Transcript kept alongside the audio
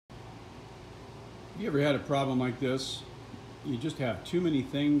You ever had a problem like this? You just have too many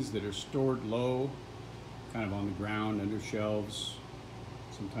things that are stored low, kind of on the ground, under shelves.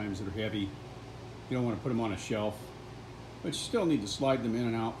 Sometimes they're heavy. You don't want to put them on a shelf, but you still need to slide them in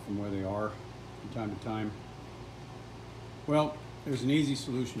and out from where they are from time to time. Well, there's an easy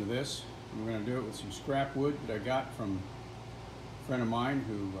solution to this. We're going to do it with some scrap wood that I got from a friend of mine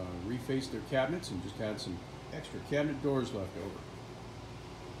who refaced their cabinets and just had some extra cabinet doors left over.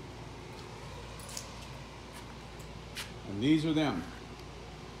 And these are them.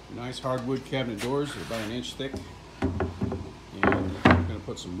 Nice hardwood cabinet doors. They're about 1 inch thick. And I'm going to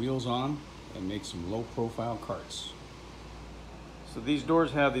put some wheels on them and make some low profile carts. So these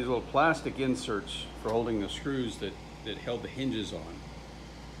doors have these little plastic inserts for holding the screws that held the hinges on.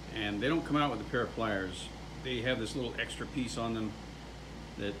 And they don't come out with a pair of pliers. They have this little extra piece on them,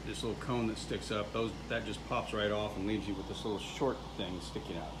 this little cone that sticks up. That just pops right off and leaves you with this little short thing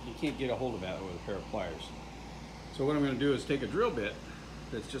sticking out. You can't get a hold of that with a pair of pliers. So what I'm going to do is take a drill bit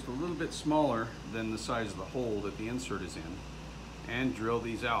that's just a little bit smaller than the size of the hole that the insert is in and drill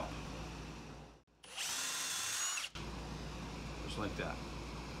these out. Just like that.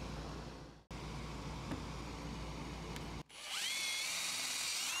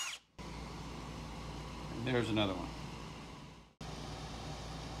 And there's another one.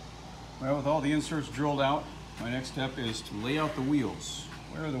 Well, with all the inserts drilled out, my next step is to lay out the wheels.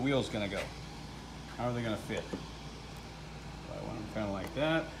 Where are the wheels going to go? How are they going to fit? I want them kind of like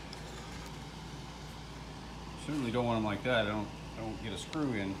that. Certainly don't want them like that. I don't get a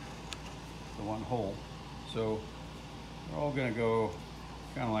screw in the one hole. So they're all going to go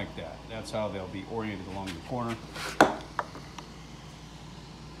kind of like that. That's how they'll be oriented along the corner.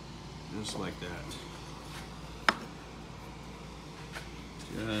 Just like that.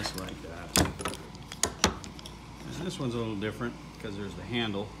 Just like that. And this one's a little different because there's the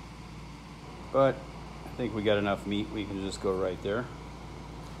handle. But I think we got enough meat. We can just go right there.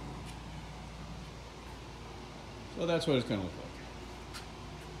 So that's what it's going to look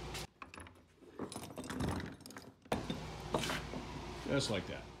like. Just like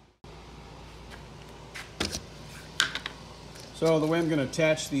that. So the way I'm going to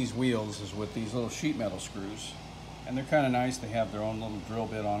attach these wheels is with these little sheet metal screws. And they're kind of nice. They have their own little drill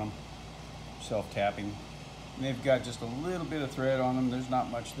bit on them, self-tapping. And they've got just a little bit of thread on them. There's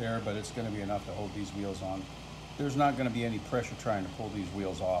not much there, but it's going to be enough to hold these wheels on. There's not going to be any pressure trying to pull these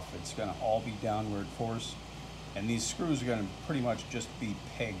wheels off. It's going to all be downward force. And these screws are going to pretty much just be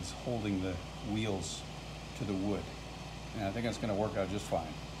pegs holding the wheels to the wood. And I think that's going to work out just fine.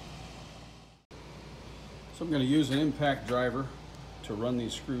 So I'm going to use an impact driver to run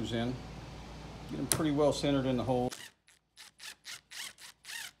these screws in. Get them pretty well centered in the hole.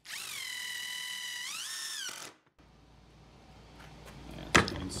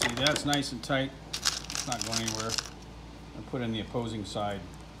 And you can see that's nice and tight. It's not going anywhere. I'll put in the opposing side,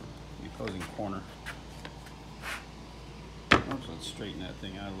 the opposing corner. Oops, let's straighten that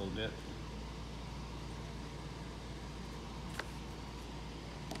thing out a little bit.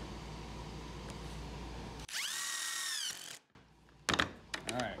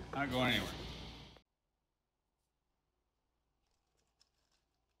 All right, not going anywhere.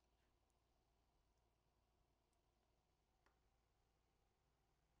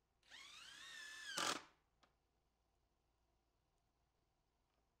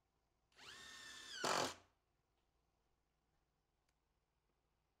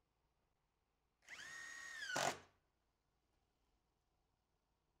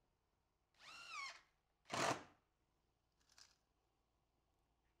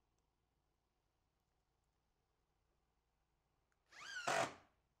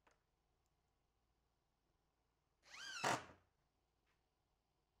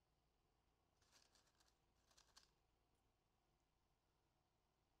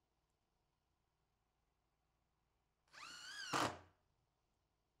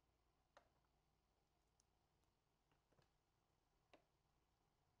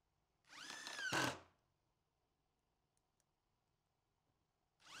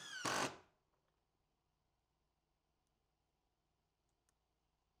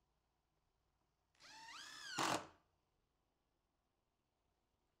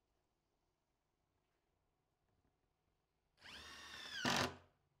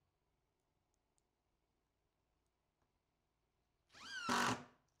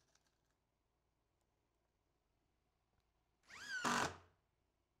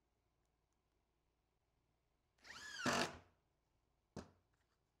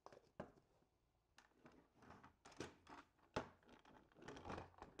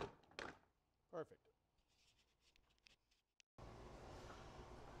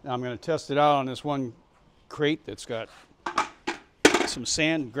 Now I'm going to test it out on this one crate that's got some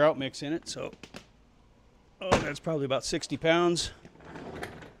sand and grout mix in it. So, oh, that's probably about 60 pounds.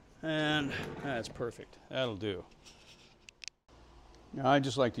 And that's perfect. That'll do. Now I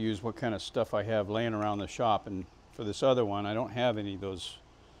just like to use what kind of stuff I have laying around the shop. And for this other one, I don't have any of those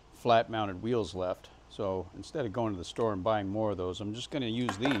flat mounted wheels left. So instead of going to the store and buying more of those, I'm just going to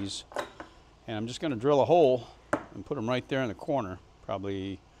use these. And I'm just going to drill a hole and put them right there in the corner.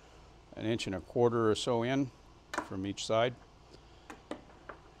 Probably 1.25 inches or so in from each side.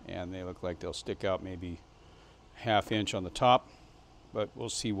 And they look like they'll stick out maybe 1/2 inch on the top. But we'll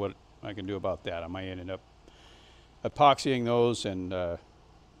see what I can do about that. I might end up epoxying those and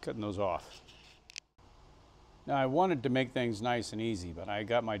cutting those off. Now I wanted to make things nice and easy, but I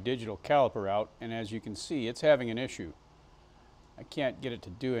got my digital caliper out, and as you can see, it's having an issue. I can't get it to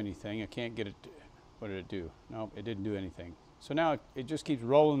do anything. I can't get it to, what did it do? No, it didn't do anything. So now it just keeps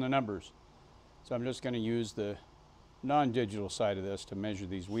rolling the numbers. So I'm just going to use the non-digital side of this to measure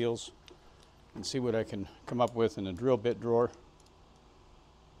these wheels and see what I can come up with in a drill bit drawer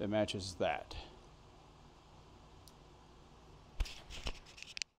that matches that.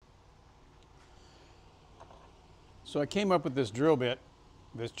 So I came up with this drill bit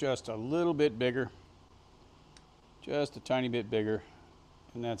that's just a little bit bigger, just a tiny bit bigger,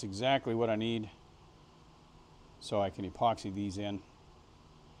 and that's exactly what I need so I can epoxy these in.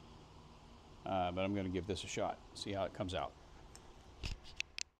 But I'm going to give this a shot, see how it comes out.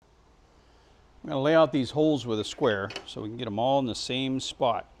 I'm going to lay out these holes with a square so we can get them all in the same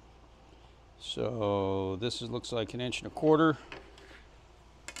spot. So this looks like 1.25 inches. Right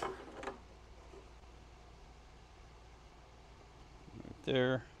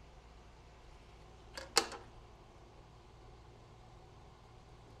there.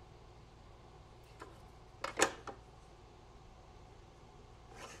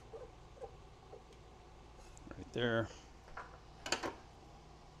 Right there.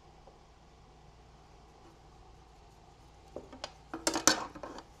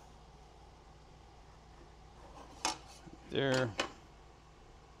 There.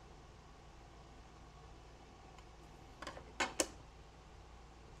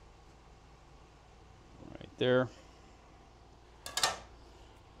 Right there.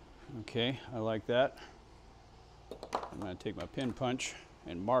 Okay, I like that. I'm going to take my pin punch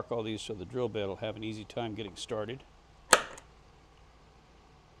and mark all these so the drill bit will have an easy time getting started.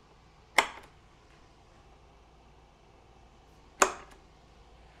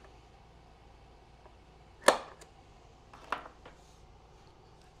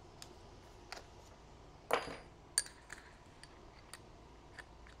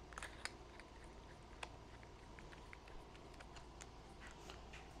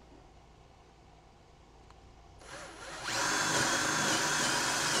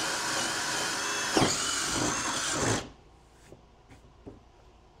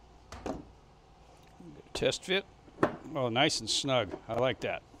 Test fit. Oh, nice and snug. I like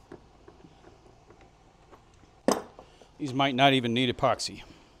that. These might not even need epoxy.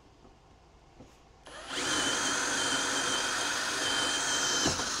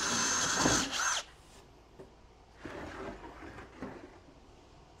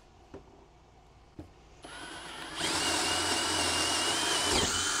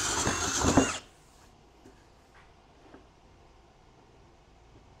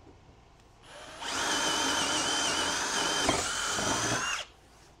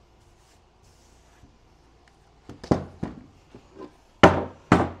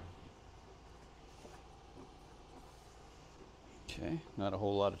 Okay, not a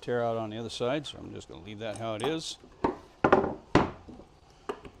whole lot of tear out on the other side, so I'm just going to leave that how it is.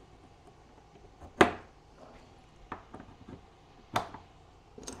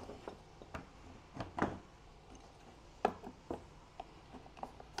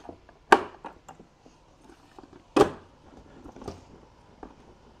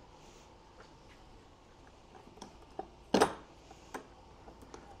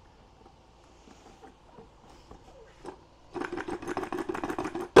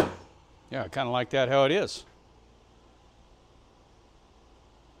 Yeah, I kind of like that how it is.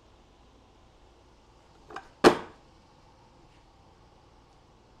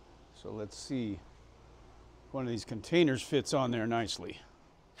 So let's see. One of these containers fits on there nicely.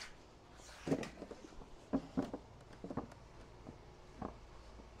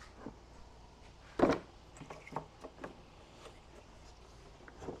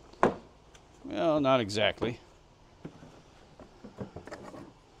 Well, not exactly.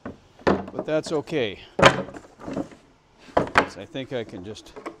 But that's okay. So I think I can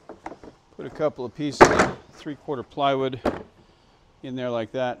just put a couple of pieces of 3/4 plywood in there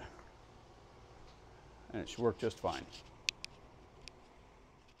like that, and it should work just fine.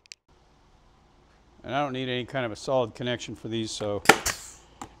 And I don't need any kind of a solid connection for these, so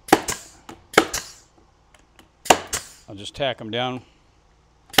I'll just tack them down.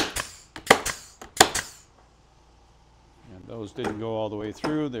 And those didn't go all the way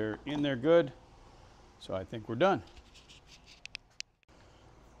through. They're in there good. So I think we're done.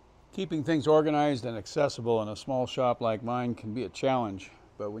 Keeping things organized and accessible in a small shop like mine can be a challenge.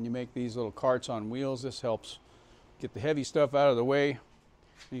 But when you make these little carts on wheels, this helps get the heavy stuff out of the way.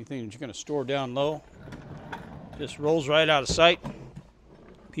 Anything that you're going to store down low just rolls right out of sight.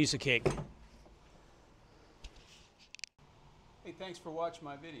 Piece of cake. Hey, thanks for watching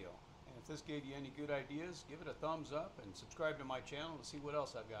my video. And if this gave you any good ideas, give it a thumbs up and subscribe to my channel to see what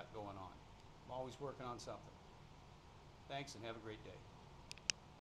else I've got going on. I'm always working on something. Thanks and have a great day.